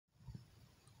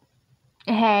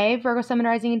Hey, Virgo, Sun,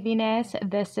 Rising, and Venus.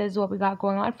 This is what we got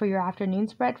going on for your afternoon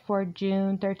spread for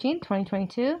June 13th,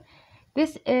 2022.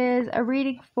 This is a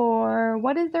reading for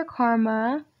what is their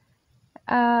karma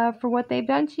for what they've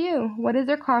done to you. What is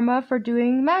their karma for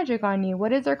doing magic on you?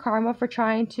 What is their karma for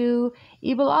trying to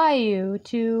evil eye you,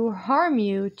 to harm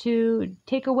you, to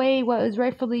take away what is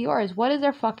rightfully yours? What is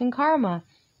their fucking karma?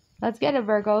 Let's get it,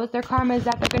 Virgos. Their karma is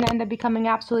that they're going to end up becoming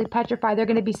absolutely petrified. They're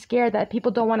going to be scared that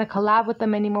people don't want to collab with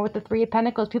them anymore with the Three of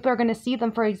Pentacles. People are going to see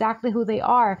them for exactly who they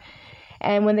are.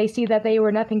 And when they see that they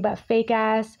were nothing but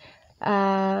fake-ass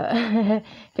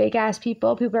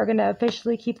people are going to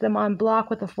officially keep them on block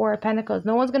with the Four of Pentacles.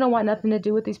 No one's going to want nothing to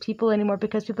do with these people anymore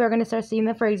because people are going to start seeing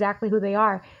them for exactly who they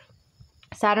are.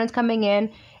 Saturn's coming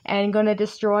in and going to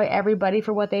destroy everybody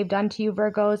for what they've done to you,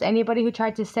 Virgos. Anybody who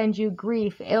tried to send you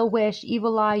grief, ill wish,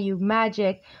 evil eye you,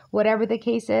 magic, whatever the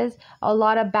case is, a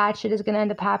lot of bad shit is going to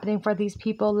end up happening for these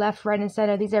people left, right, and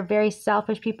center. These are very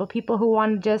selfish people, people who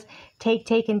want to just take,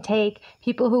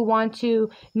 people who want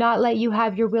to not let you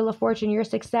have your wheel of fortune, your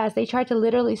success. They tried to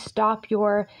literally stop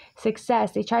your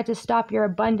success. They tried to stop your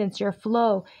abundance, your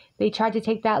flow. They tried to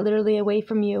take that literally away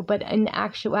from you, but in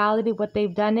actuality, what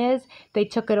they've done is they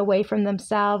took it away from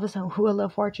themselves. Wheel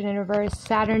of Fortune in reverse.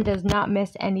 Saturn does not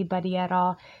miss anybody at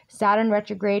all. Saturn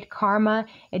retrograde, karma,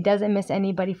 it doesn't miss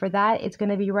anybody for that. It's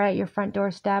going to be right at your front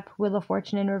doorstep. Wheel of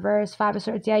Fortune in reverse. Five of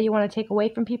Swords, yeah, you want to take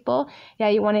away from people. Yeah,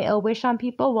 you want to ill wish on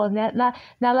people. Well, now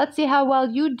let's see how well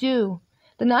you do.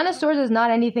 The Nine of Swords is not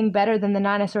anything better than the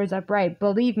Nine of Swords upright.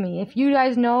 Believe me, if you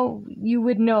guys know, you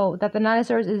would know that the Nine of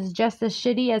Swords is just as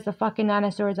shitty as the fucking Nine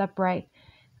of Swords upright.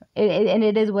 And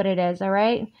it is what it is, all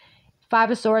right?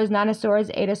 Five of Swords, Nine of Swords,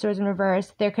 Eight of Swords in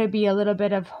reverse. There could be a little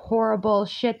bit of horrible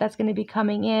shit that's going to be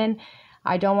coming in.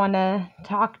 I don't want to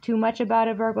talk too much about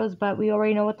it, Virgos, but we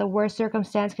already know what the worst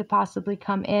circumstance could possibly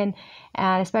come in.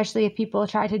 And especially if people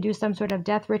try to do some sort of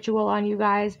death ritual on you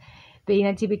guys. But you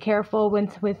need to be careful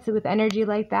with energy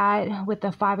like that. With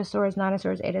the Five of Swords, Nine of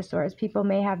Swords, Eight of Swords, people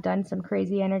may have done some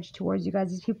crazy energy towards you guys.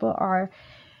 These people are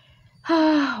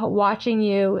watching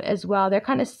you as well. They're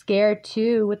kind of scared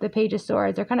too with the Page of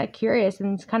Swords. They're kind of curious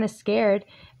and kind of scared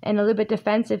and a little bit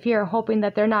defensive here, hoping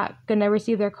that they're not going to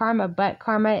receive their karma. But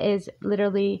karma is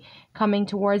literally coming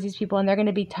towards these people, and they're going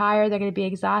to be tired. They're going to be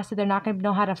exhausted. They're not going to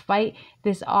know how to fight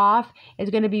this off.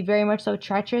 It's going to be very much so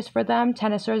treacherous for them.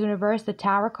 Ten of Swords in reverse, the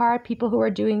Tower card. People who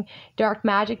are doing dark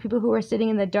magic, people who are sitting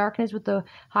in the darkness with the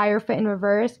Hierophant in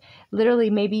reverse, literally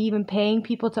maybe even paying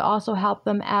people to also help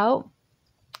them out.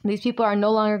 These people are no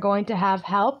longer going to have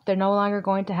help. They're no longer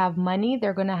going to have money.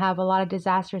 They're going to have a lot of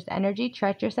disastrous energy,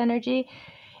 treacherous energy,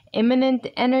 imminent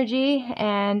energy,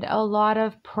 and a lot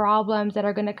of problems that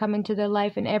are going to come into their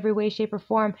life in every way, shape, or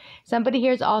form. Somebody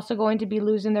here is also going to be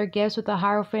losing their gifts with the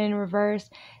Hierophant in reverse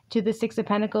to the Six of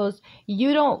Pentacles.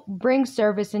 You don't bring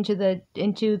service into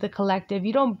the collective.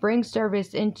 You don't bring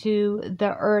service into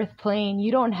the earth plane.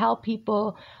 You don't help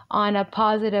people on a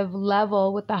positive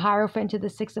level with the Hierophant to the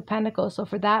Six of Pentacles. So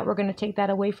for that, we're going to take that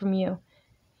away from you.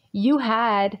 You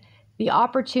had the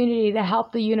opportunity to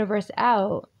help the universe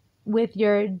out with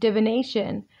your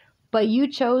divination, but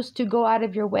you chose to go out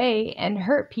of your way and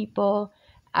hurt people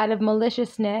out of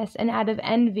maliciousness and out of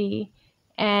envy,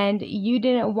 and you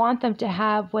didn't want them to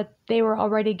have what they were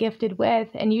already gifted with,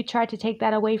 and you tried to take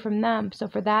that away from them. So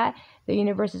for that, the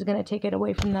universe is going to take it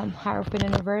away from them. Hierophant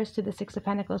in reverse to the Six of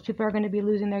Pentacles. People are going to be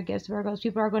losing their gifts, Virgos.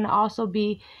 People are going to also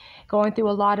be going through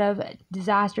a lot of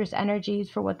disastrous energies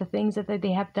for what the things that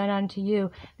they have done unto you.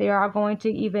 They are going to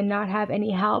even not have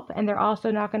any help, and they're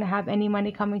also not going to have any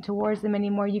money coming towards them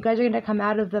anymore. You guys are going to come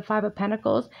out of the Five of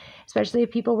Pentacles, especially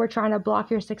if people were trying to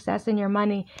block your success and your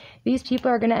money. These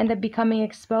people are going to end up becoming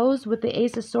exposed with the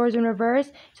Ace of Swords in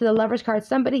reverse to the Lover's card.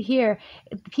 Somebody here,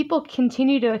 people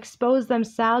continue to expose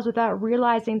themselves without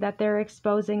realizing that they're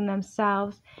exposing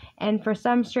themselves. And for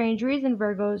some strange reason,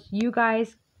 Virgos, you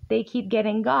guys, they keep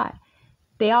getting got.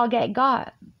 They all get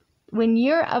got. When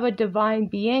you're of a divine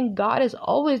being, God is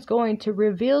always going to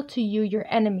reveal to you your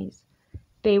enemies.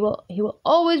 He will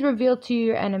always reveal to you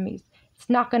your enemies. It's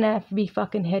not going to be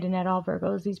fucking hidden at all,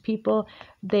 Virgos. These people,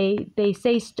 they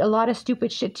say a lot of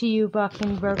stupid shit to you,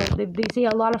 fucking Virgos. They say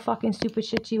a lot of fucking stupid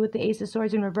shit to you with the Ace of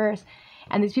Swords in reverse.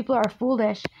 And these people are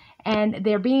foolish, and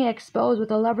they're being exposed with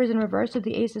the Lovers in reverse with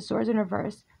the Ace of Swords in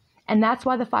reverse. And that's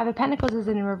why the Five of Pentacles is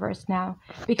in reverse now.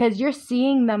 Because you're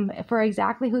seeing them for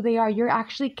exactly who they are. You're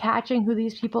actually catching who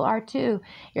these people are too.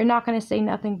 You're not going to say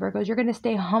nothing, Virgos. You're going to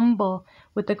stay humble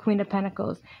with the Queen of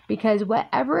Pentacles. Because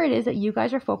whatever it is that you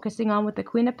guys are focusing on with the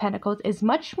Queen of Pentacles is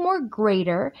much more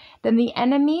greater than the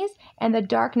enemies and the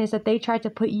darkness that they tried to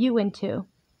put you into.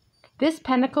 This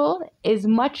pentacle is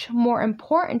much more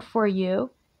important for you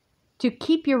to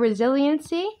keep your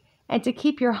resiliency and to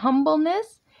keep your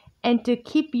humbleness and to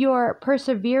keep your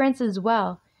perseverance as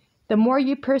well. The more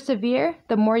you persevere,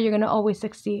 the more you're going to always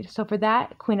succeed. So for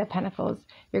that, Queen of Pentacles,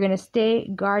 you're going to stay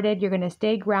guarded. You're going to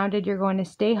stay grounded. You're going to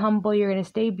stay humble. You're going to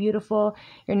stay beautiful.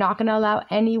 You're not going to allow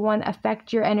anyone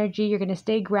affect your energy. You're going to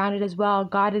stay grounded as well.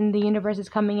 God in the universe is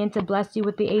coming in to bless you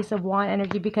with the Ace of Wands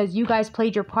energy because you guys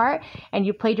played your part and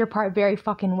you played your part very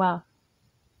fucking well.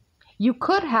 You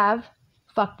could have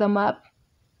fucked them up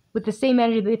with the same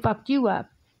energy they fucked you up.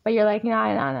 But you're like, no,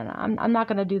 I'm not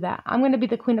going to do that. I'm going to be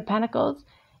the Queen of Pentacles.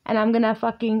 And I'm going to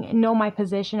fucking know my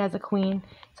position as a queen.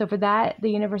 So for that, the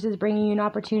universe is bringing you an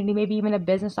opportunity, maybe even a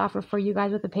business offer for you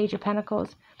guys with the Page of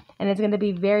Pentacles. And it's going to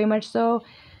be very much so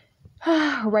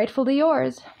rightfully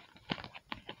yours.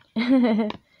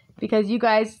 Because you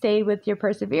guys stayed with your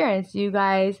perseverance. You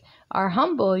guys are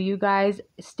humble. You guys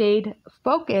stayed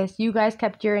focused. You guys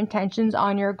kept your intentions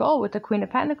on your goal with the Queen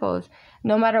of Pentacles.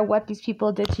 No matter what these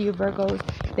people did to you, Virgos,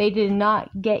 they did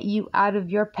not get you out of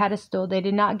your pedestal. They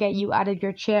did not get you out of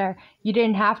your chair. You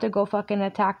didn't have to go fucking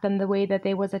attack them the way that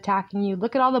they was attacking you.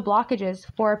 Look at all the blockages.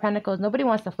 4 of Pentacles. Nobody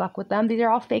wants to fuck with them. These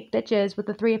are all fake bitches with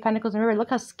the 3 of Pentacles. And remember,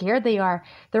 look how scared they are.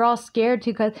 They're all scared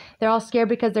too,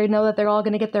 because they know that they're all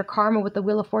going to get their karma with the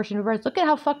Wheel of Fortune reversed. Look at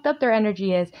how fucked up their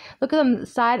energy is. Look at them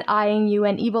side-eyeing you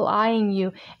and evil-eyeing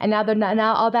you. And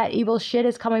now all that evil shit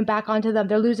is coming back onto them.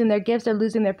 They're losing their gifts. They're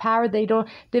losing their power.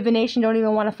 Divination don't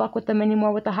even want to fuck with them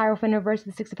anymore with the Hierophant reverse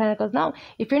and the 6 of Pentacles. No,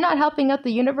 if you're not helping out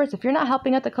the universe, if you're not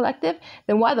helping out the collective,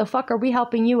 then why the fuck are we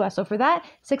helping you? So for that,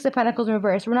 6 of Pentacles in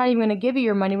reverse, we're not even going to give you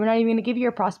your money. We're not even going to give you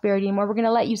your prosperity anymore. We're going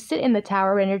to let you sit in the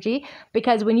Tower energy,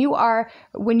 because when you are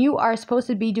supposed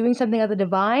to be doing something of the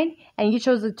divine and you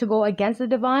chose to go against the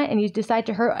divine and you decide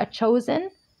to hurt a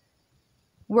chosen,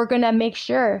 we're going to make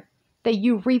sure that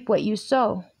you reap what you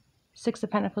sow. 6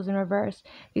 of Pentacles in reverse.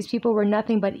 These people were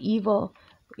nothing but evil.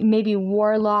 Maybe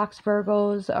warlocks,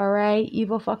 Virgos, all right?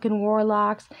 Evil fucking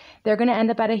warlocks. They're going to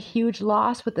end up at a huge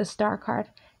loss with the Star card.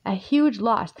 A huge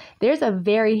loss. There's a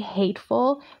very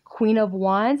hateful Queen of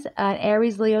Wands, an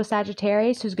Aries, Leo,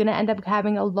 Sagittarius, who's going to end up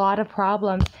having a lot of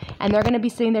problems. And they're going to be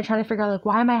sitting there trying to figure out, like,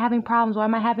 why am I having problems? Why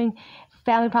am I having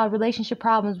family problems, relationship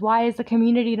problems? Why is the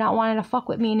community not wanting to fuck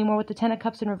with me anymore with the 10 of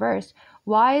Cups in reverse?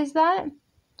 Why is that?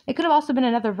 It could have also been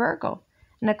another Virgo,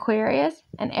 an Aquarius,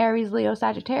 an Aries, Leo,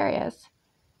 Sagittarius.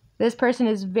 This person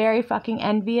is very fucking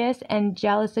envious and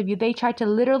jealous of you. They tried to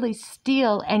literally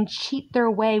steal and cheat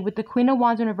their way with the Queen of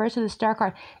Wands in reverse of the Star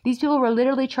card. These people were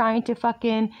literally trying to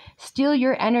fucking steal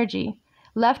your energy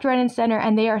left, right, and center.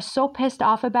 And they are so pissed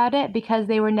off about it because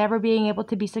they were never being able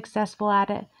to be successful at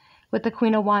it. With the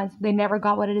Queen of Wands, they never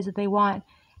got what it is that they want.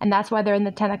 And that's why they're in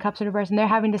the 10 of Cups in reverse. And they're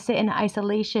having to sit in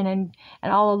isolation and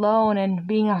all alone and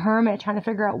being a hermit, trying to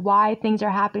figure out why things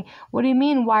are happening. What do you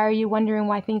mean? Why are you wondering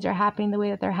why things are happening the way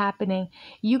that they're happening?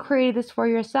 You created this for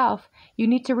yourself. You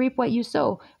need to reap what you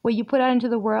sow. What you put out into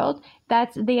the world,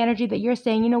 that's the energy that you're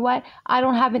saying, you know what? I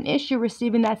don't have an issue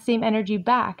receiving that same energy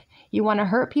back. You want to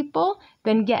hurt people?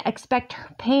 Then expect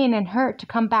pain and hurt to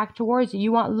come back towards you.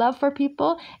 You want love for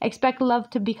people? Expect love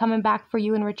to be coming back for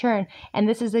you in return. And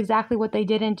this is exactly what they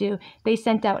didn't do. They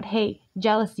sent out hate,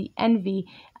 jealousy, envy,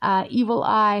 evil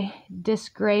eye,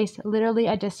 disgrace, literally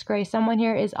a disgrace. Someone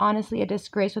here is honestly a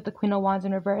disgrace with the Queen of Wands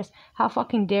in reverse. How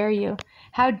fucking dare you?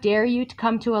 How dare you to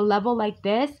come to a level like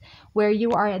this where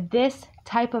you are this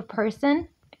type of person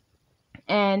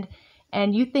and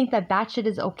you think that shit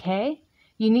is okay?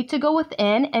 You need to go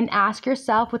within and ask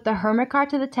yourself with the Hermit card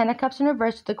to the 10 of Cups in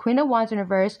reverse, with the Queen of Wands in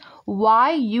reverse,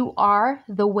 why you are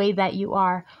the way that you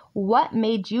are. What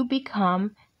made you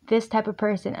become this type of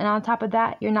person? And on top of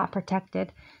that, you're not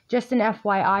protected. Just an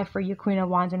FYI for you, Queen of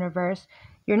Wands in reverse.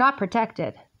 You're not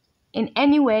protected in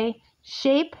any way,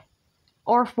 shape,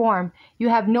 or form. You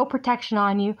have no protection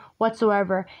on you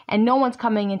whatsoever, and no one's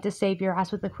coming in to save your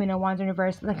ass with the Queen of Wands in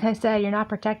reverse. Like I said, you're not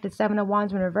protected. 7 of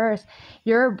Wands in reverse.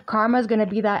 Your karma is going to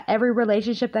be that every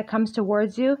relationship that comes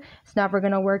towards you, it's never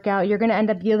going to work out. You're going to end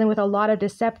up dealing with a lot of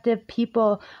deceptive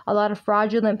people, a lot of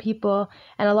fraudulent people,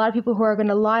 and a lot of people who are going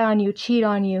to lie on you, cheat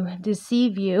on you,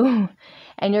 deceive you,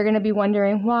 and you're going to be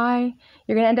wondering why.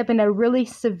 You're going to end up in a really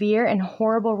severe and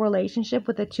horrible relationship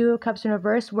with the 2 of Cups in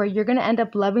reverse, where you're going to end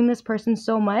up loving this person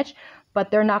so much,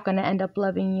 but they're not going to end up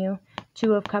loving you.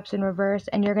 2 of Cups in reverse,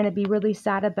 and you're going to be really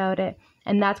sad about it.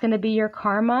 And that's going to be your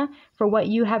karma for what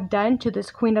you have done to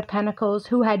this Queen of Pentacles,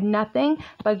 who had nothing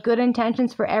but good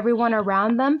intentions for everyone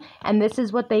around them. And this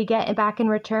is what they get back in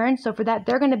return. So for that,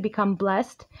 they're going to become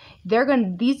blessed.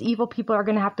 These evil people are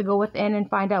going to have to go within and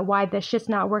find out why this shit's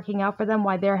not working out for them,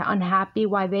 why they're unhappy,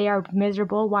 why they are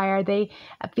miserable, why are they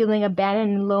feeling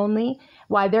abandoned and lonely,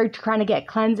 why they're trying to get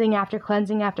cleansing after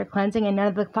cleansing after cleansing, and none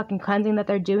of the fucking cleansing that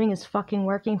they're doing is fucking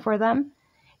working for them.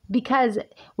 Because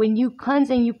when you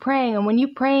cleansing, you praying, and when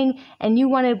you praying and you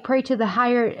want to pray to the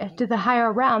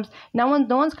higher realms, no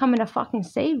one's coming to fucking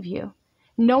save you.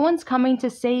 No one's coming to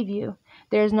save you.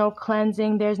 There's no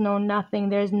cleansing, there's no nothing,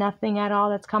 there's nothing at all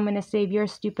that's coming to save your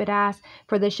stupid ass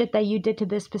for the shit that you did to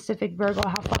this specific Virgo.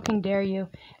 How fucking dare you?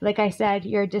 Like I said,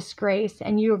 you're a disgrace,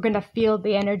 and you're going to feel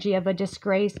the energy of a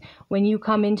disgrace when you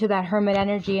come into that hermit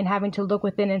energy and having to look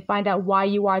within and find out why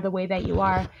you are the way that you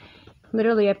are.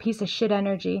 Literally a piece of shit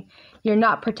energy. You're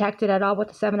not protected at all with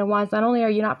the Seven of Wands. Not only are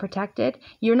you not protected,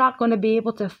 you're not going to be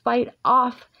able to fight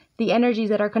off the energies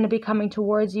that are going to be coming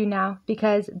towards you now,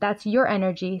 because that's your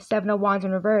energy. Seven of Wands in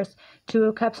reverse, Two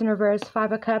of Cups in reverse,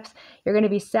 Five of Cups. You're going to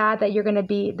be sad that you're going to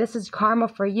be, this is karma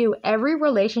for you. Every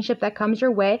relationship that comes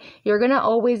your way, you're going to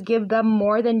always give them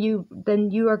more than you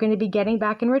are going to be getting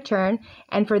back in return.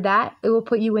 And for that, it will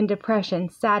put you in depression,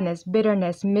 sadness,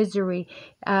 bitterness, misery,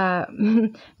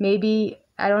 maybe,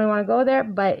 I don't even want to go there,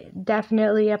 but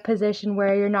definitely a position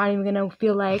where you're not even going to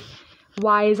feel like,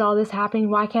 why is all this happening?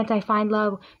 Why can't I find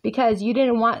love? Because you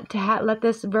didn't want to let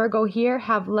this Virgo here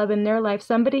have love in their life.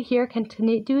 Somebody here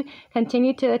continue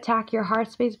to attack your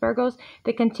heart space, Virgos.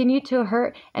 They continue to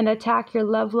hurt and attack your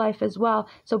love life as well.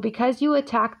 So because you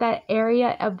attack that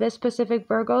area of this specific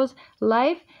Virgo's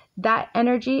life, that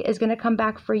energy is going to come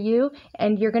back for you,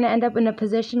 and you're going to end up in a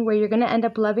position where you're going to end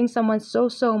up loving someone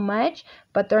so much,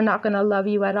 but they're not going to love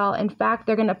you at all. In fact,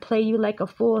 they're going to play you like a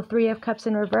fool. Three of Cups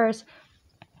in reverse.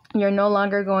 You're no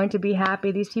longer going to be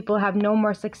happy. These people have no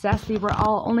more success. They were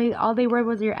all they were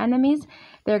was your enemies.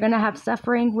 They're going to have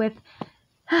suffering with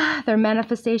their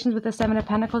manifestations with the Seven of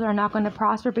Pentacles are not going to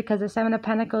prosper, because the Seven of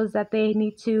Pentacles that they're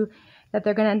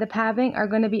going to end up having are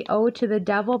going to be owed to the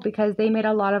devil, because they made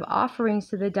a lot of offerings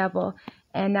to the devil,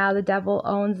 and now the devil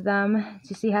owns them. Do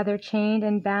you see how they're chained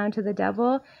and bound to the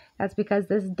devil? That's because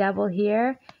this devil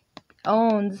here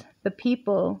owns the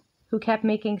people who kept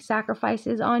making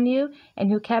sacrifices on you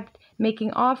and who kept making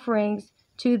offerings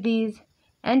to these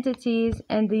entities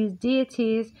and these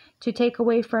deities to take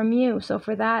away from you. So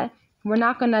for that,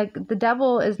 the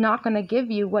devil is not going to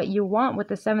give you what you want with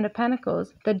the Seven of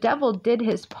Pentacles. The devil did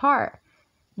his part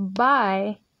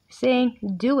by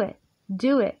saying, do it.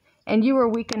 And you were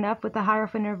weak enough with the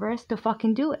Hierophant in reverse to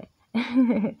fucking do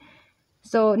it.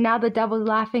 So now the devil's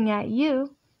laughing at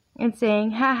you and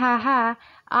saying, ha ha ha,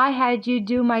 I had you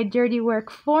do my dirty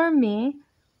work for me,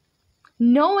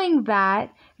 knowing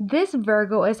that this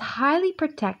Virgo is highly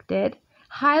protected,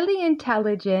 highly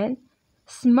intelligent,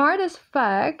 smart as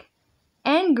fuck,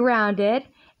 and grounded.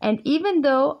 And even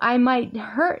though I might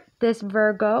hurt this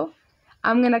Virgo,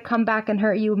 I'm going to come back and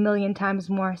hurt you a million times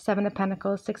more. Seven of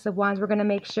Pentacles, Six of Wands. We're going to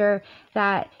make sure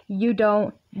that you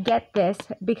don't get this,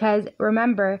 because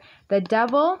remember, the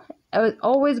devil is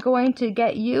always going to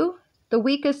get you, the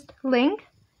weakest link,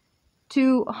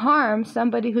 to harm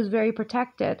somebody who's very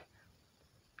protected,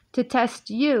 to test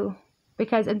you,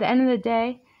 because at the end of the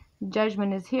day,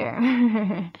 judgment is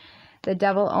here. The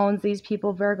devil owns these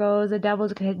people, Virgos. The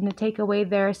devil's going to take away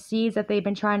their seeds that they've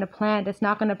been trying to plant. It's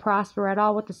not going to prosper at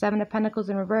all with the Seven of Pentacles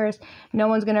in reverse. No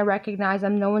one's going to recognize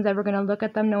them. No one's ever going to look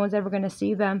at them. No one's ever going to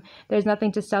see them. There's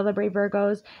nothing to celebrate,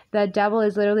 Virgos. The devil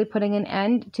is literally putting an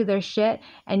end to their shit,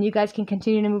 and you guys can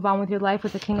continue to move on with your life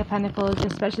with the King of Pentacles,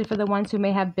 especially for the ones who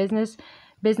may have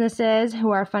businesses,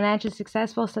 who are financially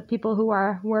successful, some people who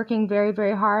are working very,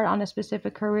 very hard on a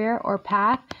specific career or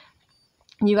path.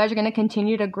 You guys are going to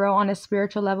continue to grow on a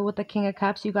spiritual level with the King of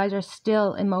Cups. You guys are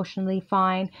still emotionally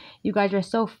fine. You guys are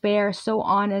so fair, so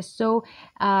honest, so,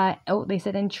 they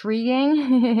said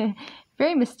intriguing.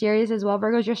 Very mysterious as well,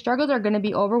 Virgos. Your struggles are going to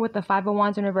be over with the Five of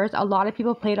Wands in reverse. A lot of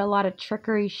people played a lot of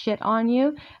trickery shit on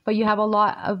you, but you have a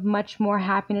lot of much more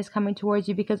happiness coming towards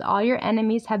you, because all your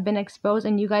enemies have been exposed,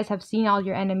 and you guys have seen all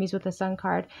your enemies with the Sun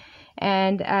card.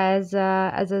 And as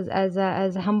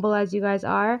humble as you guys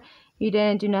are, you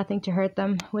didn't do nothing to hurt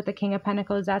them with the King of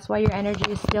Pentacles. That's why your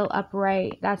energy is still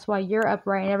upright. That's why you're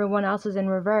upright and everyone else is in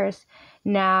reverse.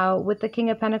 Now, with the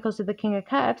King of Pentacles to the King of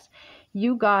Cups,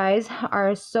 You guys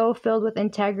are so filled with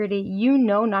integrity. You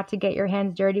know not to get your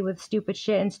hands dirty with stupid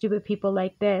shit and stupid people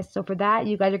like this. So for that,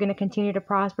 you guys are going to continue to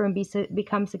prosper and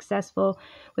become successful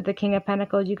with the King of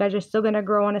Pentacles. You guys are still going to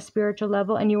grow on a spiritual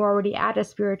level, and you're already at a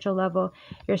spiritual level.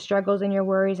 Your struggles and your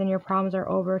worries and your problems are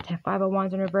over. 5 of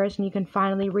Wands in reverse, and you can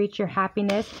finally reach your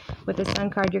happiness with the Sun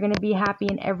card. You're going to be happy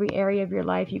in every area of your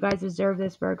life. You guys deserve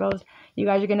this, Virgos. You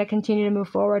guys are going to continue to move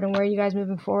forward. And where are you guys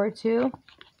moving forward to?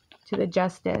 To the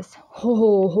Justice.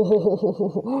 Ooh,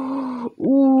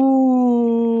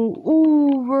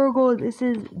 Virgo, this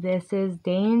is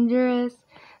dangerous.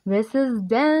 This is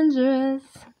dangerous.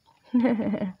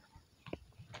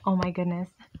 Oh my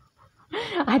goodness.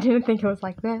 I didn't think it was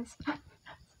like this.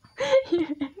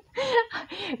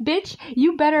 Bitch,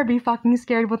 you better be fucking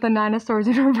scared with the 9 of Swords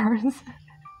in reverse.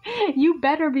 You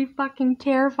better be fucking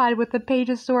terrified with the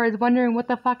Page of Swords, wondering what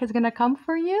the fuck is going to come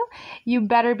for you. You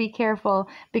better be careful,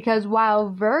 because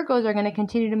while Virgos are going to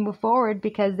continue to move forward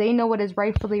because they know what is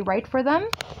rightfully right for them,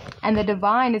 and the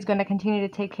divine is going to continue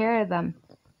to take care of them,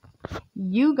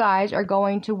 you guys are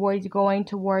going towards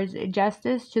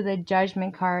Justice to the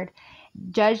Judgment card.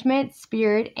 Judgment,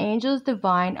 Spirit, Angels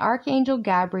Divine, Archangel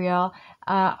Gabriel,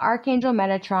 Archangel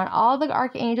Metatron, all the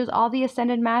archangels, all the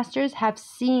ascended masters have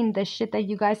seen the shit that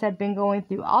you guys have been going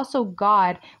through. Also,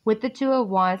 God, with the 2 of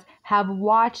Wands, have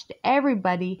watched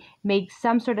everybody make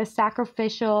some sort of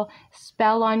sacrificial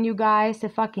spell on you guys to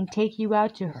fucking take you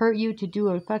out, to hurt you, to do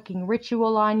a fucking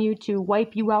ritual on you, to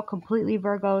wipe you out completely,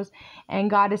 Virgos. And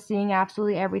God is seeing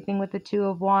absolutely everything with the 2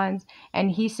 of Wands.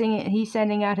 And he's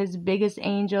sending out his biggest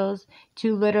angels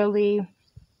to literally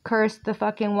curse the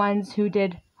fucking ones who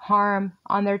did harm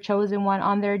on their chosen one,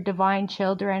 on their divine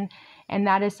children. And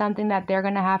that is something that they're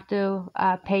going to have to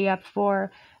pay up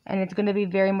for. And it's going to be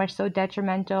very much so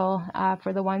detrimental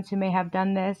for the ones who may have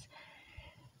done this.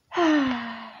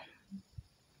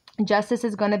 Justice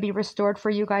is going to be restored for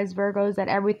you guys, Virgos. That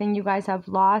everything you guys have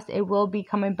lost, it will be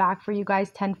coming back for you guys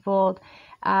tenfold.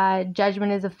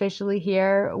 Judgment is officially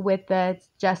here with the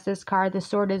Justice card. The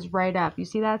sword is right up. You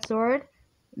see that sword?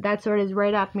 That sword is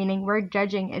right up, meaning we're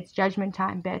judging. It's judgment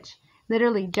time, bitch.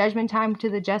 Literally, judgment time to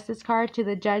the Justice card, to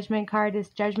the Judgment card. Is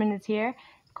judgment is here.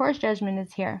 Of course, judgment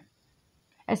is here.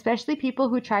 Especially people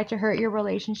who try to hurt your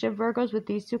relationship, Virgos, with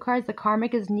these 2 cards. The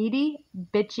karmic is needy,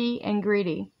 bitchy, and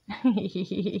greedy.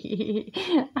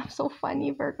 I'm so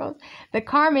funny, Virgos. The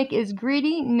karmic is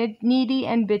greedy, needy,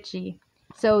 and bitchy.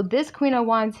 So this Queen of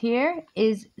Wands here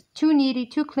is too needy,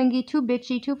 too clingy, too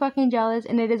bitchy, too fucking jealous,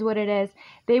 and it is what it is.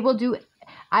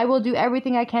 I will do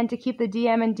everything I can to keep the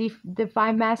DM and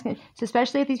define masculine. So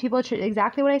especially if these people,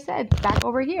 exactly what I said back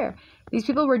over here. These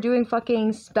people were doing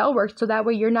fucking spell work so that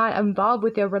way you're not involved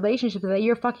with their relationship, so that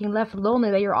you're fucking left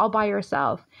lonely, that you're all by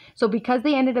yourself. So because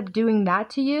they ended up doing that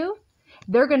to you,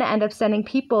 they're going to end up sending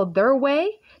people their way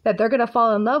that they're going to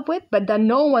fall in love with, but then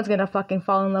no one's going to fucking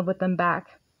fall in love with them back.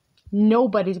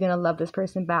 Nobody's going to love this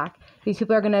person back. These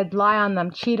people are going to lie on them,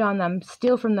 cheat on them,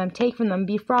 steal from them, take from them,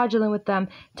 be fraudulent with them,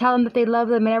 tell them that they love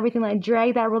them and everything, like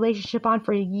drag that relationship on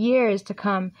for years to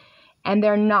come. And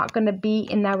they're not going to be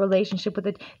in that relationship with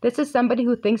it. This is somebody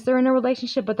who thinks they're in a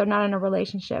relationship, but they're not in a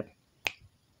relationship.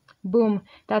 Boom.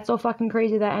 That's so fucking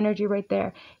crazy, that energy right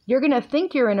there. You're going to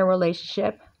think you're in a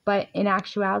relationship, but in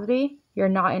actuality, you're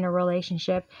not in a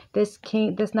relationship. This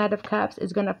Knight of Cups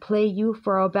is going to play you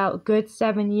for about a good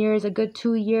 7 years, a good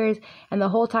 2 years. And the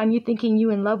whole time you thinking you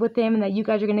in love with him and that you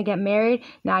guys are going to get married.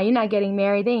 Nah, you're not getting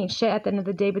married. They ain't shit at the end of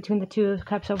the day between the 2 of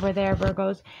Cups over there,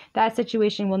 Virgos. That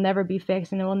situation will never be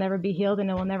fixed, and it will never be healed, and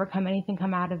it will never anything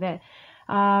come out of it.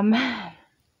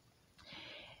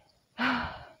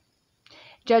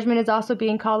 Judgment is also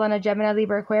being called on a Gemini,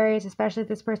 Libra, Aquarius, especially if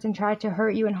this person tried to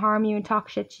hurt you and harm you and talk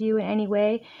shit to you in any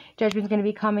way. Judgment is going to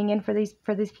be coming in for these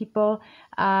people.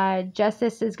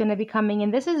 Justice is going to be coming in.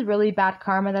 This is really bad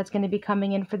karma that's going to be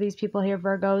coming in for these people here,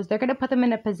 Virgos. They're going to put them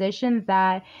in a position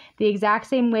that the exact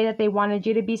same way that they wanted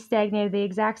you to be stagnated, the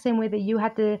exact same way that you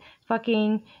had to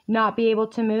fucking not be able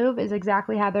to move, is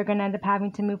exactly how they're going to end up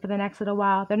having to move for the next little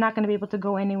while. They're not going to be able to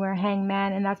go anywhere,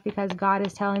 hangman, and that's because God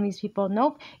is telling these people,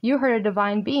 nope, you heard a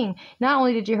divine being. Not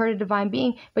only did you heard a divine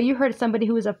being, but you heard somebody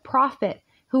who is a prophet,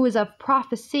 who is of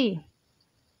prophecy.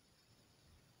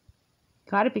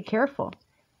 Gotta be careful.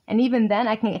 And even then,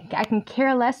 I can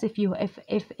care less if you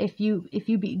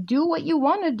do what you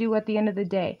want to do at the end of the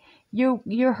day.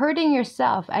 You're hurting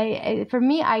yourself. For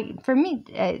me,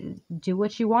 do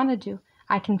what you want to do.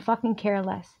 I can fucking care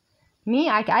less. Me,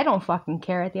 I don't fucking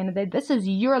care at the end of the day. This is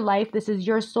your life. This is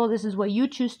your soul. This is what you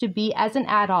choose to be as an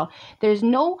adult.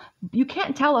 You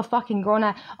can't tell a fucking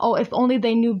grown-up, oh, if only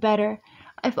they knew better.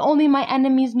 If only my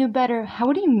enemies knew better.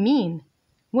 What do you mean?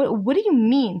 What do you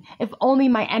mean? If only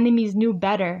my enemies knew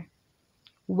better.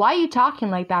 Why are you talking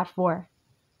like that for?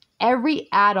 Every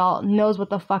adult knows what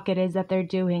the fuck it is that they're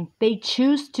doing. They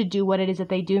choose to do what it is that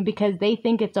they do because they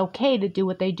think it's okay to do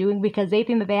what they're doing, because they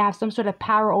think that they have some sort of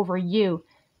power over you.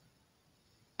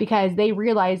 Because they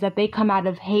realize that they come out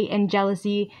of hate and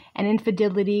jealousy and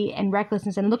infidelity and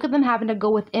recklessness. And look at them having to go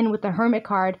within with the Hermit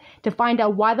card to find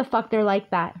out why the fuck they're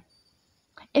like that.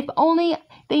 If only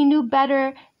they knew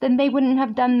better, then they wouldn't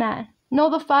have done that. No,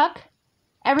 the fuck?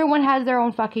 Everyone has their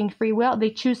own fucking free will.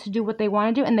 They choose to do what they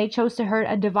want to do, and they chose to hurt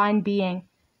a divine being.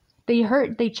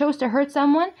 They chose to hurt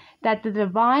someone that the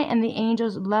divine and the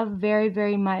angels love very,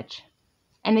 very much.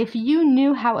 And if you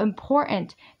knew how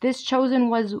important this chosen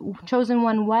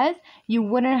one was, you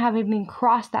wouldn't have even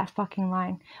crossed that fucking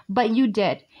line. But you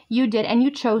did. You did, and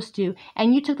you chose to.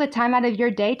 And you took the time out of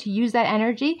your day to use that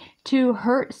energy to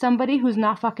hurt somebody who's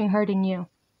not fucking hurting you.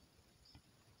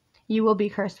 You will be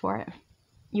cursed for it.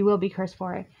 You will be cursed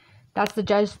for it. That's the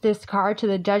Justice card to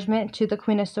the Judgment to the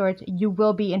Queen of Swords. You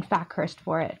will be, in fact, cursed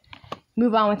for it.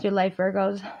 Move on with your life,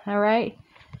 Virgos. All right?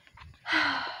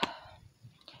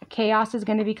 Chaos is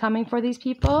going to be coming for these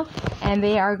people, and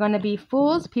they are going to be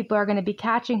fools. People are going to be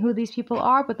catching who these people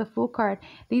are with the Fool card.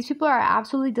 These people are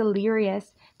absolutely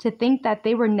delirious to think that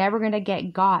they were never going to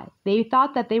get got. They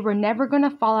thought that they were never going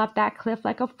to fall off that cliff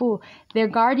like a fool. Their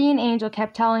guardian angel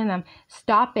kept telling them,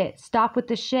 stop it. Stop with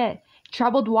the shit.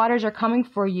 Troubled waters are coming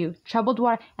for you. Troubled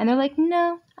water. And they're like,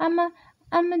 no, I'm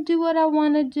gonna do what I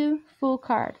want to do. Fool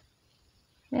card.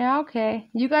 Yeah, okay.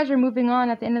 You guys are moving on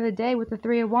at the end of the day with the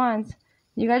Three of Wands.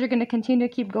 You guys are going to continue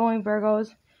to keep going, Virgos.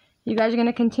 You guys are going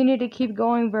to continue to keep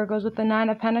going, Virgos, with the Nine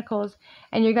of Pentacles.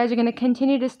 And you guys are going to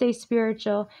continue to stay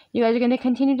spiritual. You guys are going to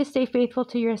continue to stay faithful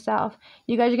to yourself.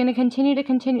 You guys are going to continue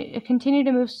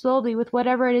to move slowly with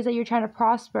whatever it is that you're trying to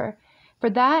prosper. For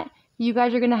that, you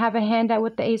guys are going to have a handout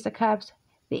with the Ace of Cups.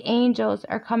 The angels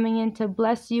are coming in to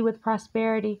bless you with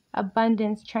prosperity,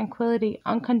 abundance, tranquility,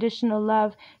 unconditional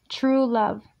love, true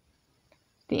love.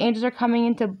 The angels are coming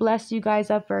in to bless you guys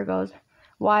up, Virgos.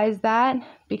 Why is that?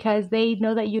 Because they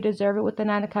know that you deserve it with the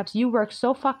Nine of Cups. You work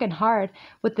so fucking hard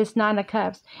with this Nine of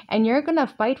Cups. And you're going to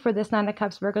fight for this Nine of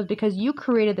Cups, Virgos, because you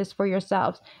created this for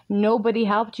yourselves. Nobody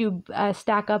helped you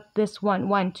stack up this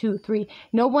 1, 2, 3.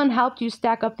 No one helped you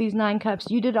stack up these 9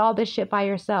 cups. You did all this shit by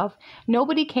yourself.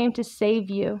 Nobody came to save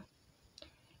you.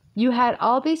 You had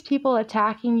all these people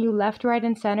attacking you left, right,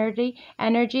 and center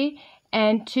energy,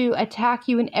 and to attack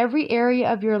you in every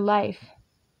area of your life.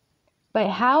 But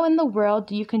how in the world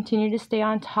do you continue to stay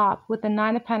on top with the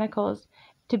Nine of Pentacles,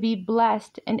 to be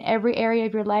blessed in every area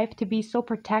of your life, to be so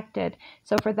protected?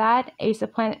 So for that, Ace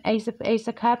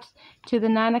of Cups to the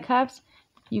Nine of Cups,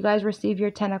 you guys receive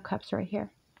your 10 of Cups right here.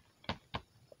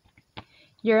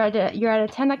 You're at a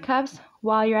 10 of Cups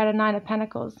while you're at a 9 of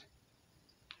Pentacles.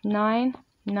 9,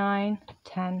 9,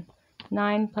 10.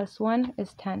 9 plus 1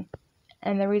 is 10.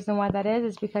 And the reason why that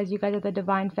is because you guys are the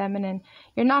divine feminine.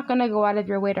 You're not going to go out of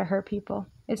your way to hurt people.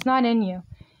 It's not in you.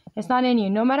 It's not in you.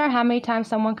 No matter how many times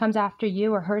someone comes after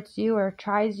you or hurts you or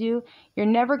tries you, you're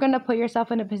never going to put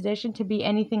yourself in a position to be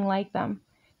anything like them.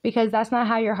 Because that's not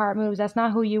how your heart moves. That's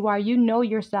not who you are. You know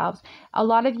yourselves. A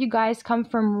lot of you guys come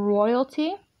from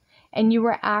royalty, and you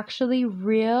were actually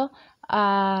real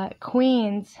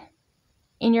queens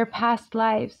in your past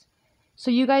lives. So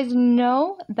you guys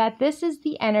know that this is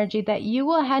the energy that you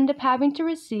will end up having to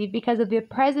receive because of the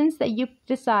presence that you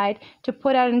decide to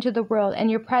put out into the world. And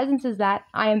your presence is that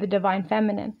I am the divine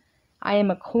feminine. I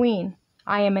am a queen.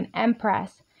 I am an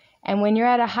empress. And when you're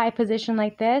at a high position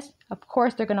like this, of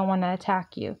course they're going to want to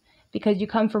attack you because you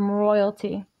come from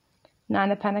royalty. Nine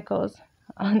of Pentacles,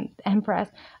 Empress.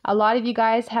 A lot of you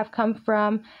guys have come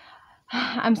from,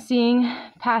 I'm seeing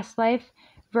past life,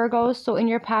 Virgos. So in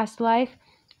your past life,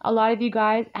 a lot of you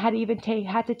guys had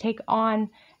to take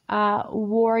on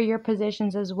warrior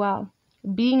positions as well,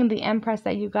 being the Empress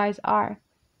that you guys are.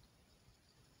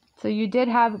 So you did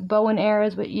have bow and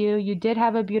arrows with you. You did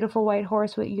have a beautiful white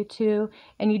horse with you too.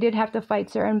 And you did have to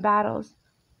fight certain battles.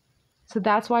 So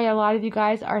that's why a lot of you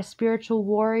guys are spiritual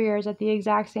warriors at the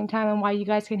exact same time, and why you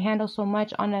guys can handle so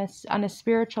much on a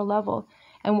spiritual level,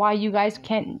 and why you guys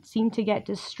can't seem to get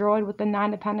destroyed with the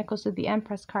Nine of Pentacles to the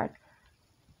Empress card.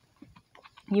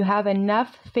 You have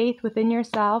enough faith within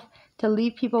yourself to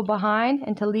leave people behind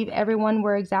and to leave everyone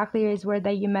where exactly is where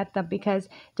that you met them, because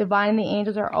divine and the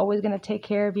angels are always going to take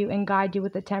care of you and guide you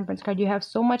with the Temperance card. You have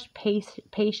so much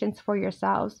patience for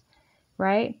yourselves,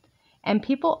 right? And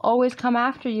people always come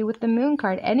after you with the Moon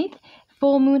card. Any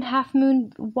full moon, half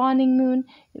moon, waning moon,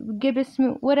 gibbous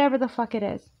moon, whatever the fuck it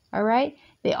is. All right?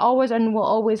 They always and will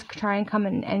always try and come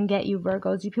and get you,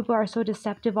 Virgos. These people are so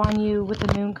deceptive on you with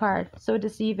the moon card. So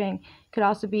deceiving. Could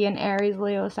also be an Aries,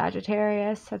 Leo,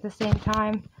 Sagittarius at the same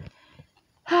time.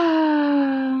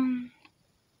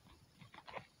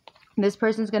 This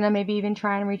person's going to maybe even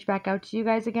try and reach back out to you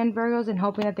guys again, Virgos, and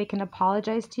hoping that they can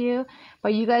apologize to you.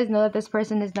 But you guys know that this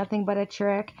person is nothing but a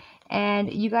trick.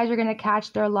 And you guys are going to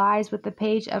catch their lies with the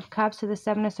Page of Cups to the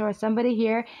Seven of Swords. Somebody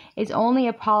here is only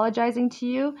apologizing to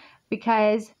you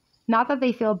because, not that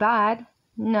they feel bad.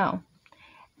 No.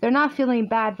 They're not feeling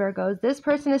bad, Virgos. This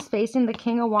person is facing the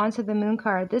King of Wands to the Moon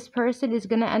card. This person is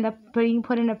going to end up being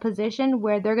put in a position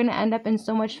where they're going to end up in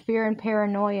so much fear and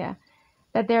paranoia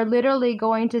that they're literally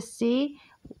going to see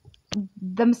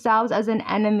themselves as an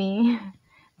enemy.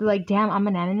 They're like, damn, I'm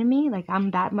an enemy? Like,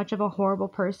 I'm that much of a horrible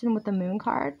person with the Moon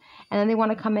card? And then they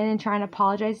want to come in and try and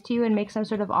apologize to you and make some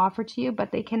sort of offer to you,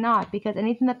 but they cannot, because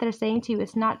anything that they're saying to you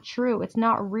is not true. It's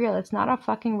not real. It's not a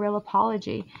fucking real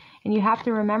apology. And you have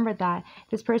to remember that.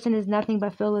 This person is nothing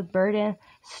but filled with burden,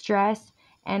 stress,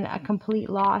 and a complete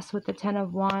loss with the Ten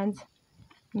of Wands.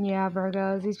 Yeah,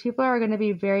 Virgos. These people are going to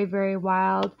be very, very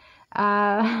wild.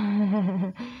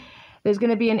 There's going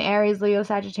to be an Aries, Leo,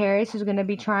 Sagittarius who's going to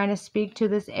be trying to speak to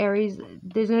this Aries.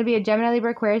 There's going to be a Gemini,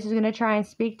 Libra, Aquarius who's going to try and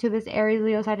speak to this Aries,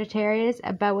 Leo, Sagittarius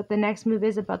about what the next move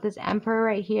is about this Emperor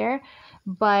right here.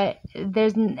 But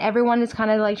everyone is kind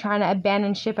of like trying to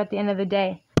abandon ship at the end of the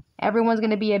day. Everyone's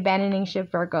going to be abandoning ship,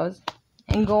 Virgos,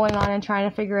 and going on and trying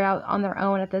to figure it out on their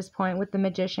own at this point with the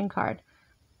Magician card.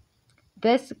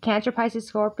 This Cancer, Pisces,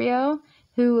 Scorpio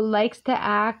who likes to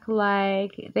act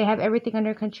like they have everything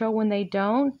under control when they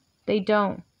don't. They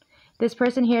don't. This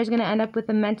person here is going to end up with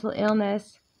a mental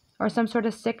illness or some sort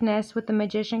of sickness with the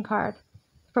Magician card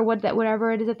for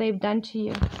whatever it is that they've done to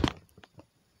you.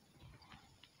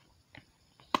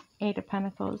 Eight of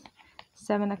Pentacles,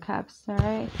 Seven of Cups, all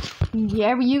right?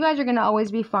 Yeah, you guys are going to always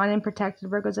be fine and protected,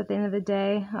 Virgos, at the end of the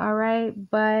day, all right?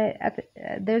 But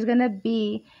there's going to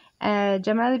be a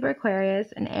Gemini, Libra,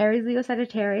 Aquarius, an Aries, Leo,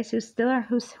 Sagittarius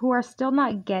who are still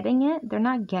not getting it. They're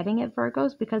not getting it,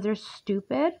 Virgos, because they're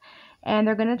stupid. And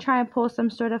they're going to try and pull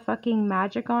some sort of fucking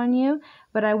magic on you.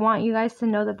 But I want you guys to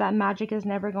know that that magic is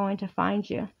never going to find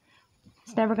you.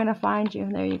 It's never going to find you.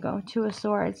 There you go. Two of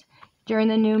Swords. During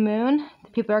the new moon,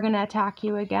 the people are going to attack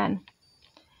you again.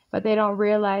 But they don't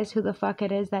realize who the fuck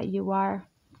it is that you are.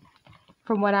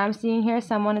 From what I'm seeing here,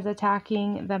 someone is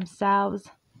attacking themselves.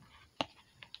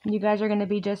 You guys are going to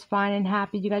be just fine and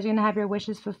happy. You guys are going to have your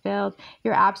wishes fulfilled.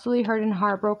 You're absolutely hurt and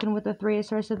heartbroken with the Three of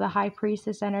Swords of the High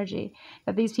Priestess energy.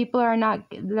 That these people are not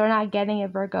getting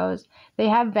it, Virgos. They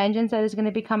have vengeance that is going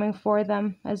to be coming for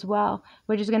them as well,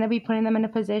 which is going to be putting them in a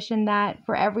position that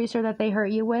for every sword that they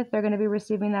hurt you with, they're going to be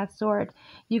receiving that sword.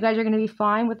 You guys are going to be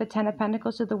fine with the Ten of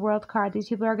Pentacles to the World card. These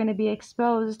people are going to be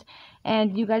exposed,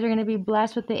 and you guys are going to be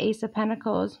blessed with the Ace of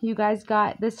Pentacles. You guys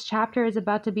got, this chapter is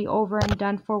about to be over and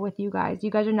done for with you guys. You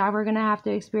guys are never going to have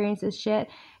to experience this shit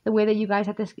the way that you guys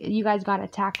you guys got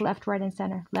attacked left, right, and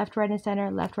center. Left, right, and center.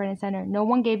 Left, right, and center. No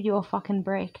one gave you a fucking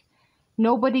break.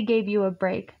 Nobody gave you a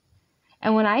break.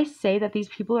 And when I say that these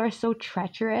people are so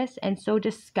treacherous and so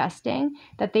disgusting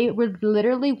that they would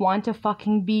literally want to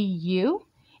fucking be you,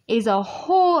 is a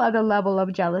whole other level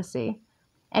of jealousy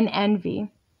and envy.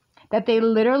 That they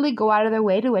literally go out of their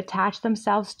way to attach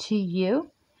themselves to you,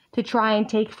 to try and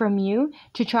take from you,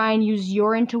 to try and use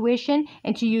your intuition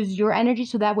and to use your energy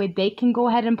so that way they can go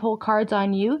ahead and pull cards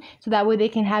on you, so that way they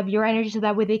can have your energy, so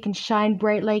that way they can shine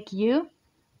bright like you.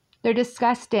 They're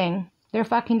disgusting. They're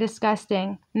fucking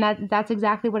disgusting. And that's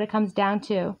exactly what it comes down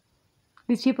to.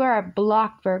 These people are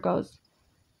blocked, Virgos.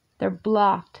 They're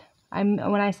blocked. When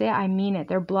I say it, I mean it.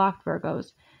 They're blocked,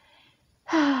 Virgos.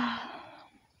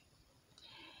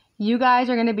 You guys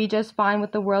are going to be just fine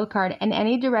with the World card. And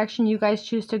any direction you guys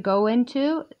choose to go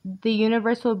into, the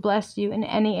universe will bless you in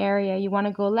any area. You want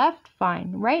to go left?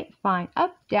 Fine. Right? Fine.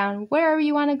 Up, down, wherever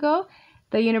you want to go.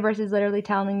 The universe is literally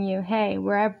telling you, hey,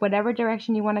 whatever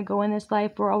direction you want to go in this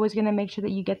life, we're always going to make sure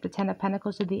that you get the Ten of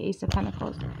Pentacles to the Ace of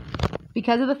Pentacles.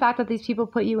 Because of the fact that these people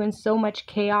put you in so much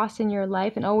chaos in your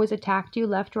life and always attacked you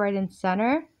left, right, and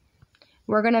center,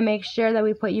 we're going to make sure that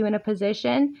we put you in a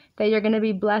position that you're going to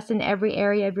be blessed in every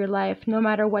area of your life, no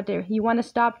matter what. You want to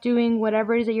stop doing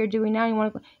whatever it is that you're doing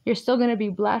now, you're still going to be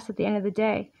blessed at the end of the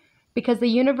day. Because the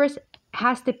universe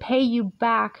has to pay you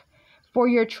back for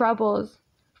your troubles,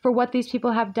 for what these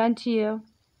people have done to you.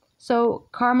 So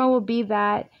karma will be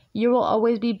that you will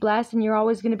always be blessed and you're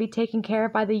always going to be taken care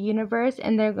of by the universe,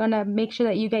 and they're going to make sure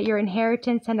that you get your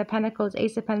inheritance, Ten of Pentacles,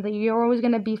 Ace of Pentacles. You're always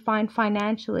going to be fine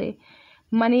financially.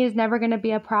 Money is never going to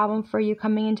be a problem for you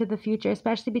coming into the future,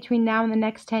 especially between now and the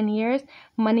next 10 years.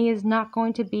 Money is not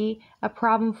going to be a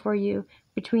problem for you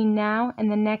between now and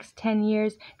the next 10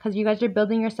 years, because you guys are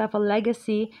building yourself a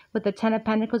legacy with the 10 of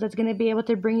Pentacles that's going to be able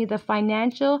to bring you the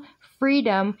financial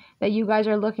freedom that you guys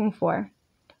are looking for,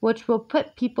 which will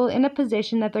put people in a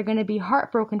position that they're going to be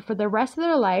heartbroken for the rest of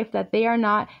their life that they are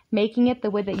not making it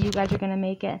the way that you guys are going to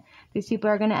make it. These people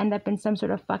are going to end up in some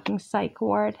sort of fucking psych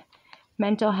ward.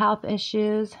 Mental health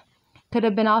issues. Could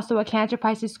have been also a Cancer,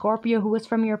 Pisces, Scorpio who was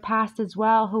from your past as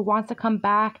well, who wants to come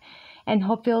back and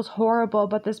feels horrible,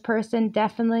 but this person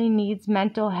definitely needs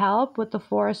mental help with the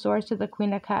Four of Swords to the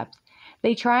Queen of Cups.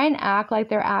 They try and act like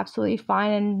they're absolutely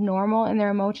fine and normal and they're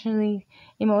emotionally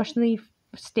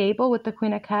stable with the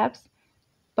Queen of Cups,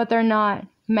 but they're not.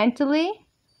 Mentally,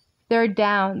 they're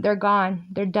down, they're gone,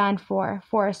 they're done for.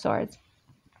 Four of Swords.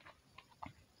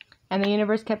 And the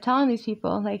universe kept telling these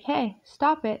people, like, hey,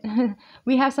 stop it.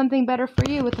 We have something better for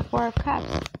you with the Four of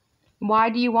Cups. Why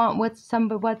do you want what's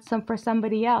for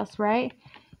somebody else, right?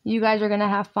 You guys are going to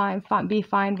have be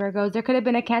fine, Virgos. There could have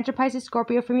been a Cancer, Pisces,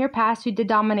 Scorpio from your past who did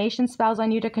domination spells on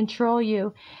you to control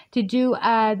you. To do,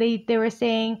 they were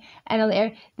saying,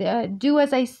 do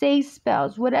as I say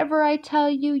spells. Whatever I tell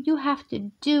you, you have to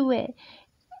do it.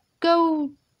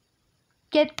 Go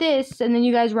get this, and then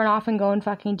you guys run off and go and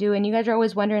fucking do it. And you guys are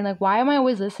always wondering, like, why am I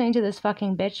always listening to this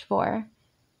fucking bitch for?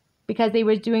 Because they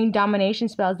were doing domination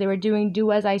spells. They were doing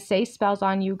do as I say spells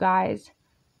on you guys.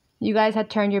 You guys had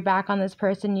turned your back on this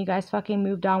person. You guys fucking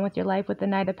moved on with your life with the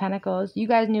Knight of Pentacles. You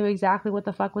guys knew exactly what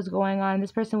the fuck was going on.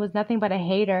 This person was nothing but a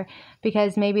hater,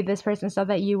 because maybe this person saw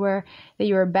that you were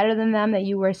better than them, that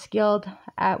you were skilled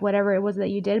at whatever it was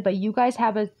that you did. But you guys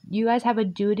have a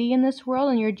duty in this world,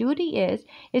 and your duty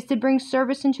is to bring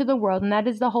service into the world. And that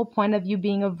is the whole point of you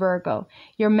being a Virgo.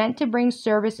 You're meant to bring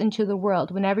service into the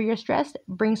world. Whenever you're stressed,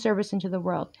 bring service into the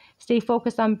world. Stay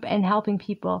focused on and helping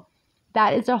people.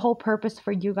 That is the whole purpose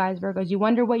for you guys, Virgos. You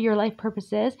wonder what your life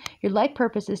purpose is? Your life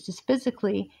purpose is to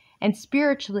physically and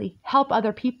spiritually help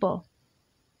other people.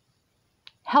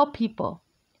 Help people.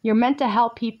 You're meant to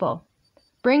help people.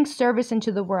 Bring service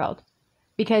into the world,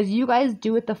 because you guys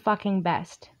do it the fucking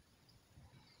best.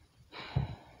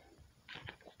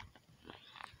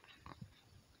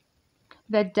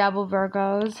 The Devil,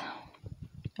 Virgos.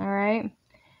 All right.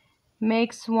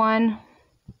 Makes one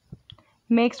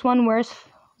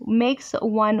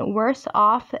worse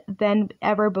off than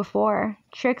ever before.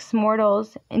 Tricks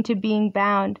mortals into being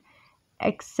bound.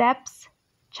 Accepts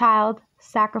child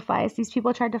sacrifice. These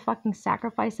people tried to fucking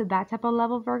sacrifice to that type of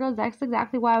level, Virgos. That's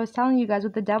exactly why I was telling you guys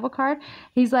with the Devil card.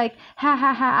 He's like, ha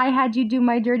ha ha, I had you do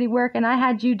my dirty work, and I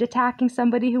had you attacking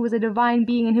somebody who was a divine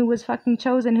being and who was fucking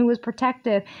chosen, who was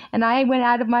protected, and I went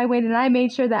out of my way and I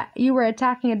made sure that you were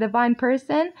attacking a divine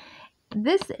person.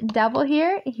 This Devil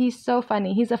here, he's so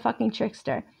funny. He's a fucking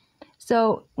trickster.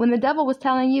 So when the Devil was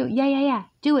telling you, yeah,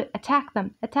 do it, attack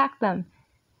them,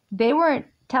 they weren't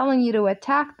telling you to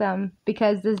attack them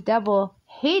because this Devil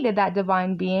hated that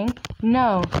divine being.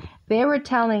 No, they were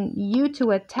telling you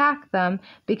to attack them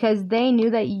because they knew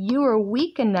that you were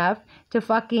weak enough to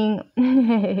fucking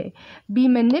be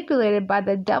manipulated by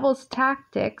the Devil's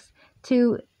tactics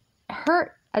to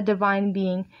hurt a divine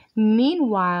being.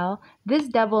 Meanwhile, this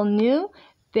Devil knew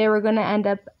they were going to end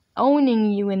up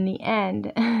owning you in the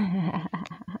end.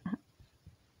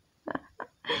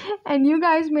 And you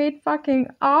guys made fucking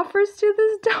offers to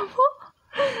this Devil,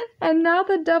 and now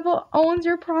the Devil owns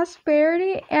your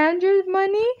prosperity and your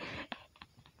money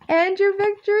and your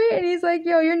victory, and he's like,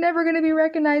 yo, you're never going to be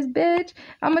recognized, bitch.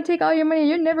 I'm going to take all your money, and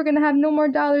you're never going to have no more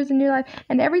dollars in your life,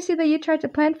 and every seed that you tried to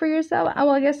plant for yourself,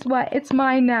 well, guess what? It's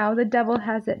mine now. The Devil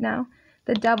has it now.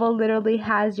 The Devil literally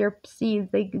has your seeds.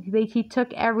 He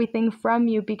took everything from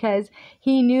you because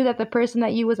he knew that the person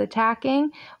that you was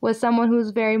attacking was someone who's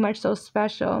very much so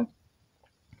special.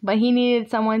 But he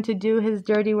needed someone to do his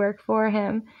dirty work for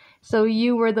him. So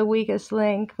you were the weakest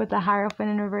link with the Hierophant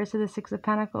in reverse of the Six of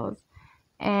Pentacles.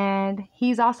 And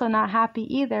he's also not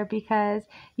happy either because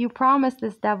you promised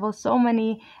this Devil so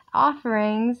many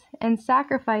offerings and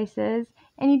sacrifices,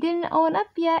 and you didn't own up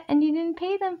yet, and you didn't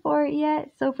pay them for it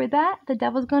yet. So for that, the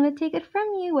Devil's going to take it from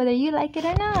you, whether you like it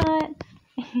or not.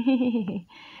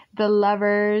 The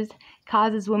Lovers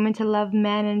causes women to love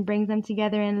men and brings them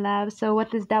together in love. So what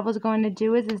this Devil's going to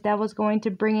do is this Devil's going to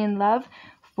bring in love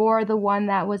for the one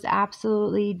that was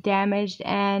absolutely damaged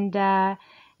and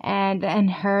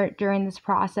hurt during this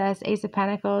process. Ace of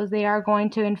Pentacles, they are going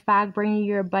to in fact bring you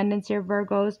your abundance here,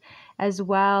 Virgos, as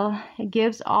well. It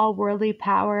gives all worldly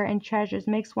power and treasures,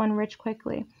 makes one rich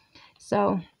quickly.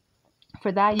 So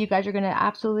For that, you guys are going to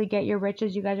absolutely get your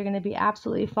riches. You guys are going to be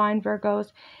absolutely fine,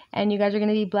 Virgos. And you guys are going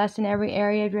to be blessed in every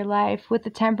area of your life. With the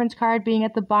Temperance card being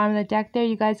at the bottom of the deck there,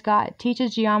 you guys got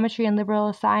teaches geometry and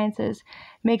liberal sciences,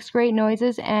 makes great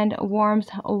noises, and warms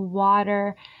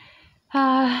water.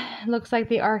 Looks like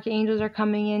the archangels are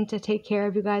coming in to take care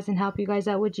of you guys and help you guys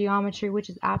out with geometry, which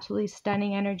is absolutely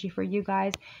stunning energy for you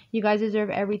guys. You guys deserve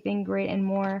everything great and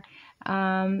more.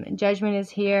 Judgment is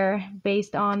here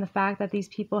based on the fact that these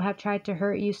people have tried to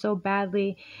hurt you so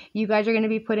badly. You guys are going to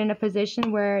be put in a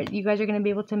position where you guys are going to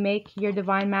be able to make your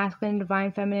divine masculine and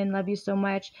divine feminine love you so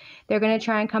much. They're going to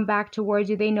try and come back towards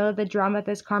you. They know that the drama that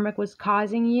this karmic was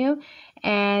causing you,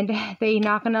 and they're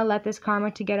not going to let this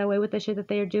karmic to get away with the shit that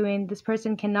they're doing. This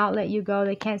person cannot let you go.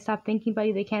 They can't stop thinking about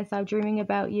you. They can't stop dreaming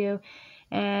about you.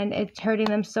 And it's hurting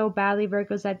them so badly,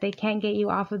 Virgos, that they can't get you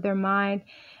off of their mind.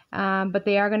 But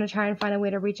they are going to try and find a way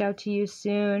to reach out to you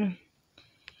soon.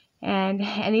 And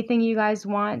anything you guys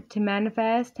want to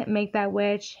manifest, make that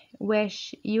wish.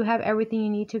 You have everything you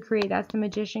need to create. That's the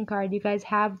Magician card. You guys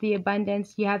have the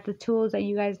abundance. You have the tools that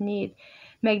you guys need.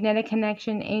 Magnetic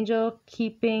connection, angel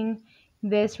keeping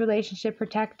this relationship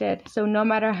protected. So no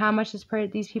matter how much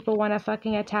these people want to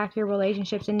fucking attack your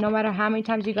relationships, and no matter how many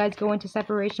times you guys go into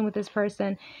separation with this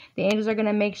person, the angels are going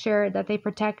to make sure that they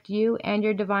protect you and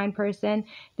your divine person,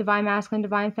 divine masculine,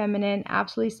 divine feminine,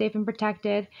 absolutely safe and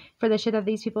protected for the shit that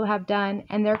these people have done.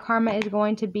 And their karma is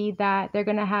going to be that they're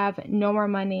going to have no more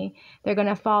money. They're going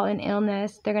to fall in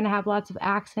illness. They're going to have lots of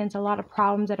accidents, a lot of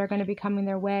problems that are going to be coming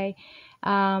their way.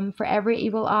 For every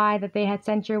evil eye that they had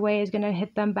sent your way is going to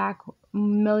hit them back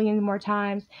millions more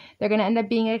times. They're going to end up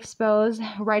being exposed,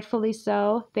 rightfully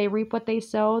so. They reap what they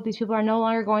sow. These people are no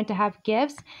longer going to have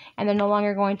gifts, and they're no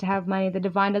longer going to have money. The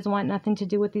divine doesn't want nothing to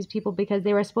do with these people because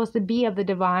they were supposed to be of the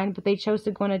divine, but they chose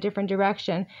to go in a different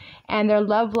direction. And their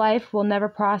love life will never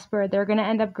prosper. They're going to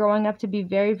end up growing up to be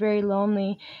very, very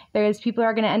lonely. People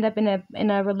are going to end up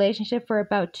in a relationship for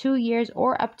about 2 years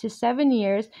or up to 7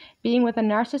 years, being with a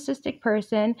narcissistic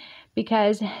person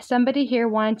because somebody here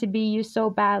wanted to be you so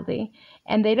badly,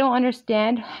 and they don't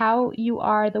understand how you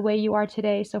are the way you are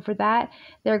today. So for that,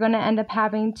 they're going to end up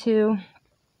having to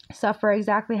suffer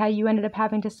exactly how you ended up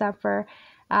having to suffer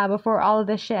before all of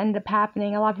this shit ended up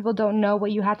happening. A lot of people don't know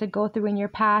what you had to go through in your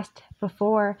past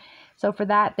before. So for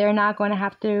that, they're not going to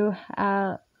have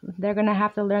to they're going to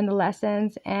have to learn the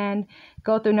lessons and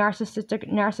go through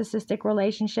narcissistic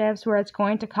relationships where it's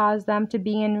going to cause them to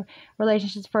be in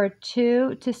relationships for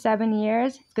 2 to 7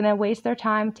 years. It's going to waste their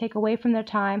time, take away from their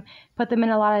time, put them in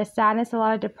a lot of sadness, a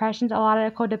lot of depressions, a lot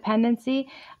of codependency,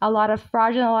 a lot of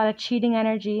fraudulent, a lot of cheating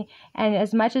energy. And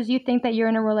as much as you think that you're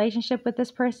in a relationship with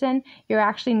this person, you're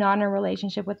actually not in a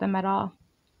relationship with them at all.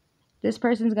 This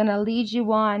person's going to lead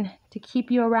you on to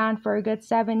keep you around for a good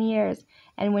 7 years.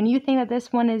 And when you think that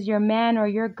this one is your man or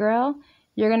your girl,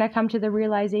 you're going to come to the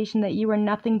realization that you were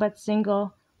nothing but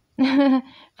single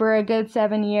for a good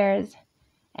 7 years.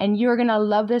 And you're going to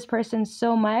love this person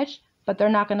so much, but they're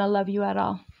not going to love you at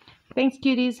all. Thanks,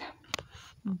 cuties.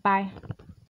 Bye.